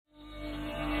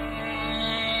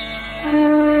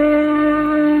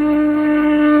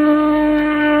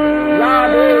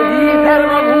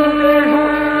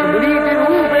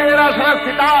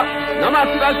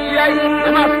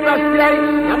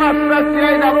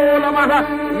नमो नमः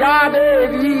या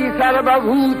देवी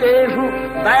सर्वभूतेषु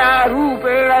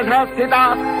दयारूपेण संस्थिता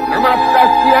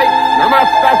नमस्तस्यै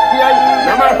नमस्तस्यै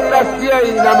नमस्तस्यै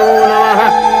नमो नमः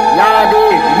या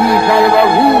देवी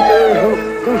सर्वभूतेषु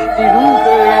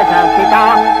तुष्टिरूपेण संस्थिता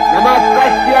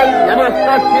नमस्तस्यै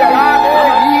नमस्तस्यै या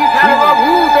देवी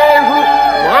सर्वभूतेषु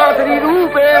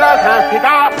मातृरूपेण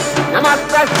संस्थिता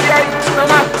नमस्तस्यै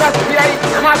नमस्तस्यै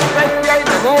नमस्तस्यै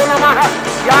नमो नमः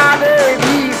या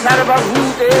देवी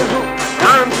सर्वभूतेषु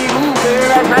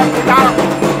शान्तिरूपेण संस्थिता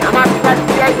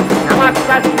नमस्तस्यै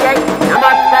नमस्तस्यै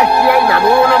नमस्तस्यै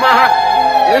नमो नमः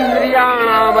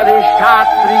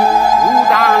इन्द्रियाणामधिष्ठात्री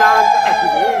भूतानां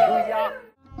अखिलेषु या।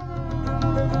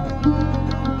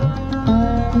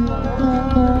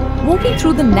 Walking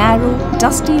through the narrow,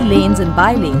 dusty lanes and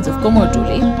by-lanes of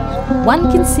Kumortuli,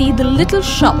 one can see the little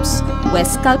shops where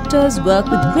sculptors work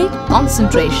with great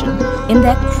concentration in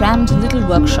their crammed little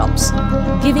workshops,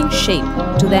 giving shape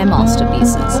to their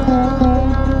masterpieces.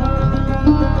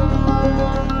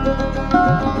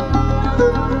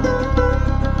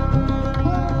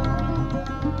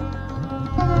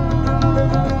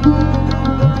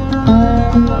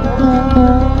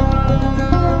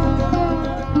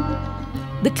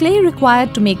 The clay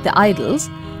required to make the idols,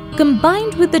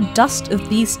 combined with the dust of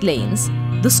these lanes,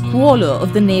 the squalor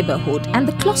of the neighborhood and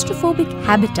the claustrophobic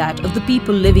habitat of the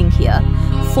people living here,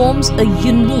 forms a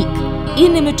unique,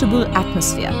 inimitable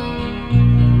atmosphere.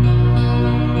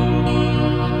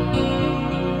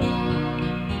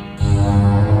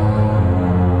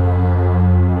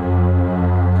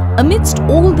 Amidst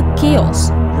all the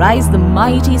chaos rise the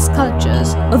mighty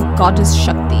sculptures of Goddess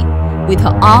Shakti, with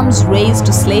her arms raised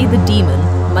to slay the demon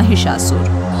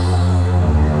Mahishasura.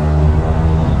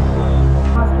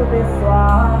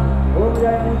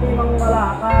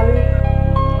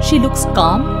 She looks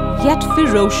calm yet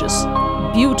ferocious,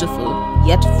 beautiful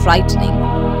yet frightening,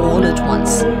 all at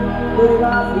once.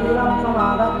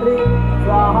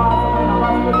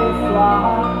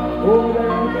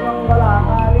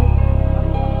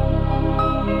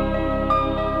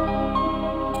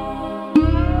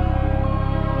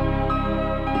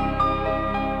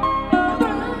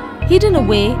 Hidden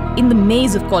away in the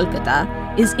maze of Kolkata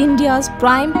is India's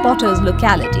prime potter's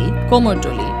locality,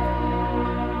 Kumortuli.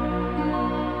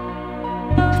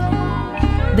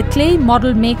 The clay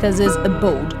model makers'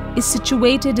 abode is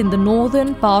situated in the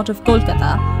northern part of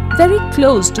Kolkata, very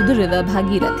close to the river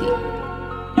Bhagirathi.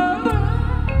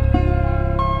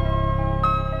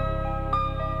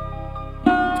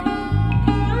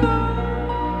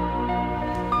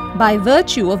 By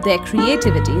virtue of their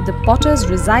creativity, the potters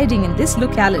residing in this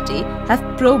locality have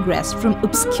progressed from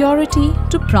obscurity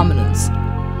to prominence.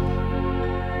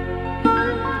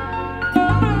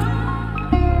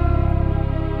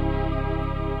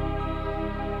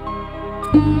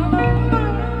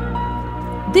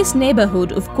 This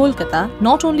neighborhood of Kolkata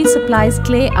not only supplies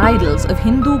clay idols of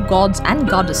Hindu gods and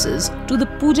goddesses to the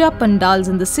puja pandals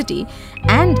in the city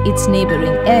and its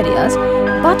neighboring areas,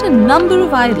 but a number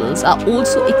of idols are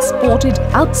also exported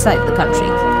outside the country.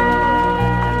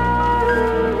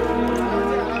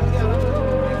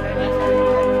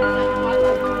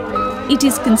 It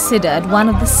is considered one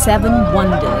of the 7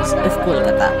 wonders of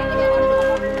Kolkata.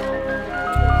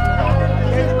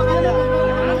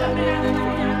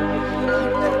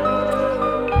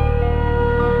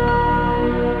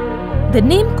 The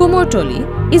name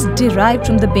Kumortuli is derived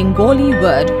from the Bengali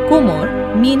word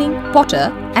Kumor, meaning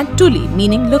potter, and Tuli,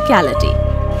 meaning locality.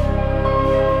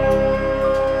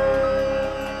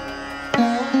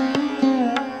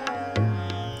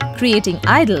 Creating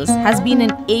idols has been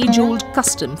an age-old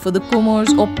custom for the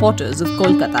Kumors or potters of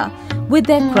Kolkata, with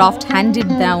their craft handed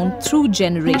down through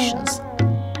generations.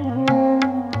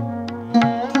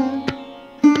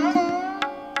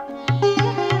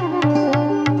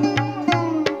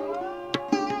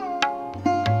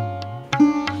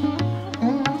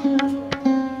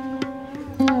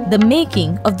 The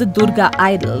making of the Durga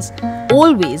idols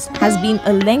always has been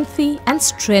a lengthy and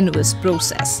strenuous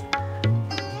process.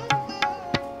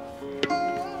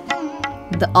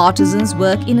 The artisans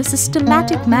work in a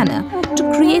systematic manner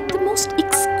to create the most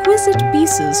exquisite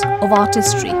pieces of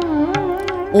artistry.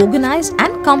 Organized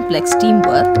and complex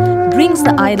teamwork brings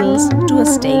the idols to a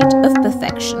state of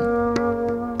perfection.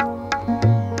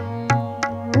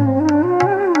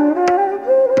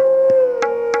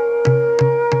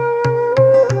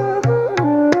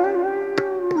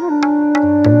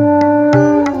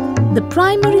 The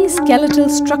primary skeletal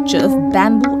structure of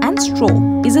bamboo and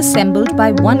straw is assembled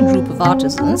by one group of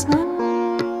artisans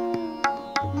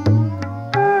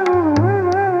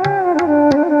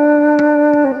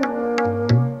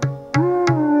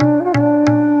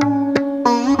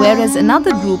whereas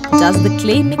another group does the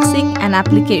clay mixing and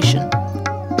application.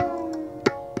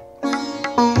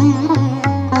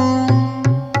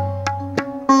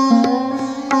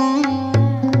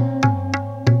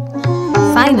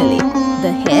 Finally,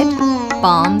 the head,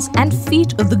 palms and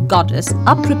feet of the goddess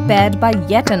are prepared by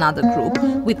yet another group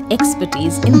with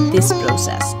expertise in this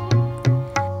process.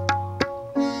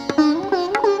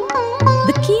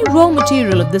 The key raw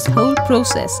material of this whole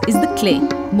process is the clay,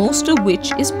 most of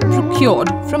which is procured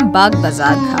from Bagh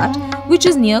Bazar Ghat, which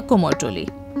is near Kumortuli.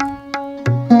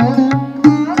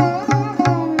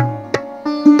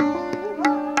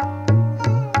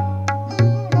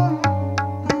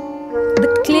 The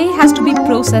clay has to be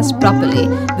processed properly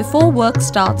before work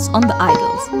starts on the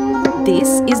idols.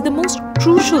 This is the most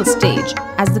crucial stage,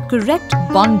 as the correct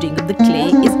bonding of the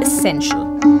clay is essential.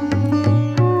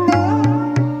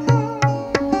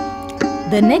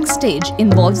 The next stage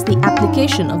involves the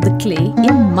application of the clay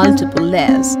in multiple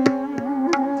layers.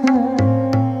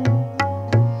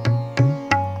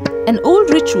 An old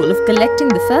ritual of collecting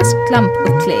the first clump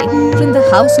of clay from the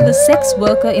house of a sex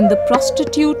worker in the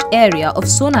prostitute area of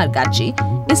Sonargachi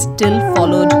is still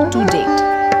followed to date.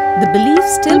 The belief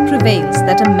still prevails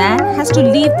that a man has to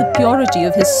leave the purity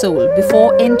of his soul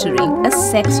before entering a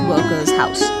sex worker's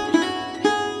house.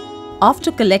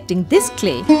 After collecting this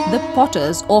clay, the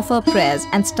potters offer prayers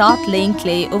and start laying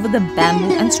clay over the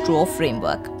bamboo and straw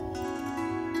framework.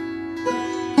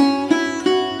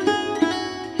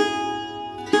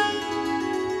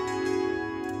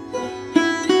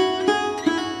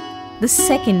 The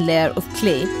second layer of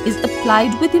clay is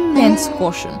applied with immense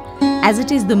caution, as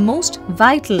it is the most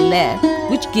vital layer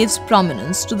which gives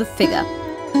prominence to the figure.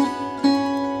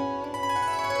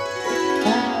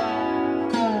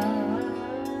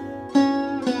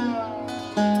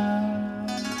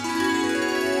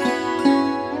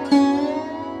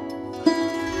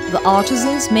 The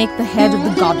artisans make the head of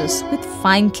the goddess with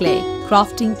fine clay,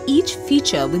 crafting each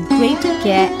feature with great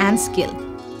care and skill.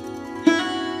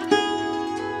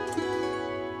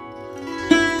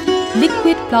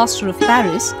 Liquid plaster of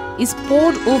Paris is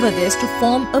poured over this to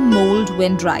form a mold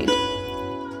when dried.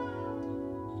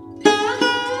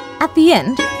 At the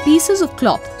end, pieces of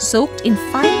cloth soaked in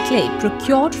fine clay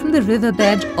procured from the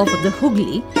riverbed of the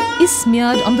Hooghly is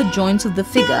smeared on the joints of the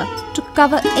figure to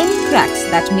cover any cracks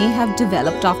that may have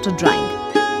developed after drying.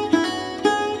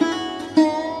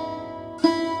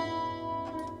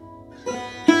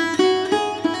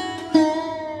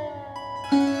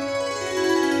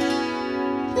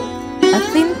 A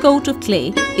thin coat of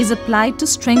clay is applied to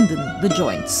strengthen the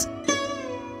joints.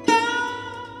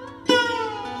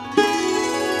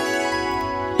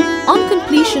 On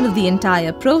completion of the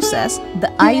entire process,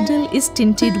 the idol is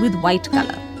tinted with white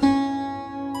color.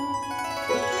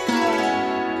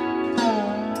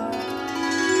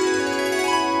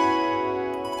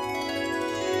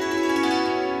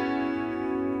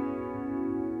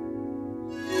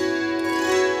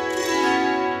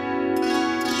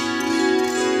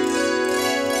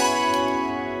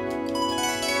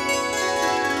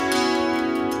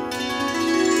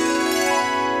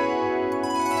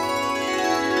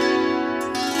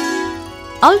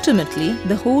 Ultimately,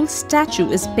 the whole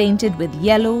statue is painted with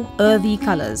yellow, earthy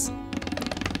colors.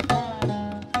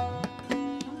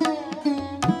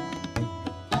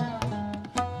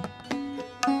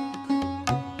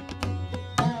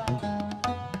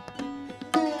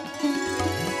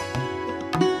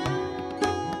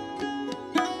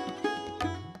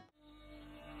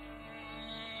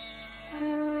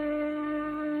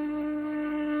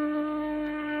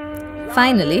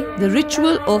 Finally, the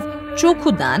ritual of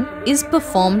Chokhudan is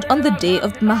performed on the day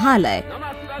of Mahalaya,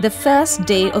 the first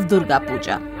day of Durga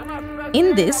Puja.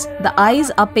 In this, the eyes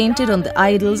are painted on the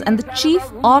idols and the chief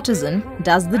artisan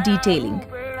does the detailing.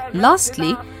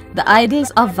 Lastly, the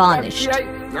idols are varnished.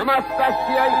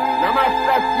 Namastasyai,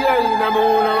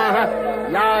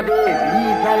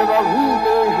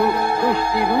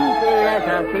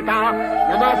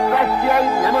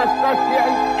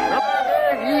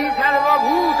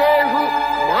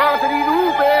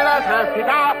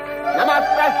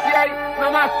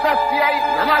 namastasyai,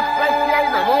 namastasyai,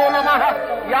 namo namah.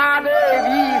 Ya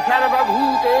Devi sarva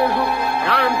bhuteshu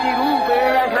Kranti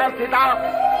rupena sanstita.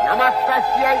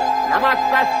 Namastasyai,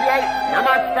 namastasyai,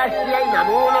 namastasyai,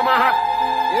 namo namah.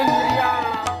 Indriyana.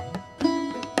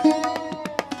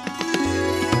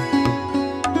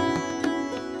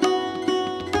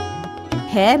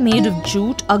 Hair made of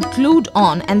jute are glued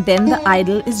on and then the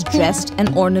idol is dressed and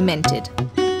ornamented.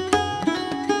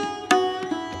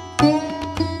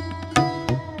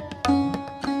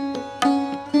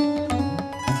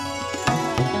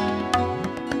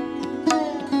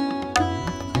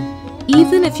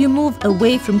 Even if you move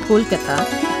away from Kolkata,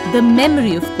 the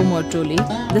memory of Kumortuli,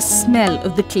 the smell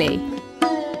of the clay,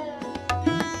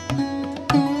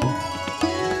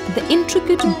 the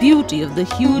intricate beauty of the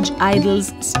huge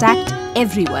idols stacked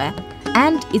everywhere,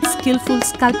 and its skillful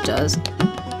sculptors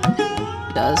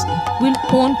will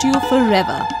haunt you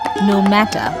forever, no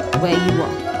matter where you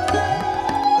are.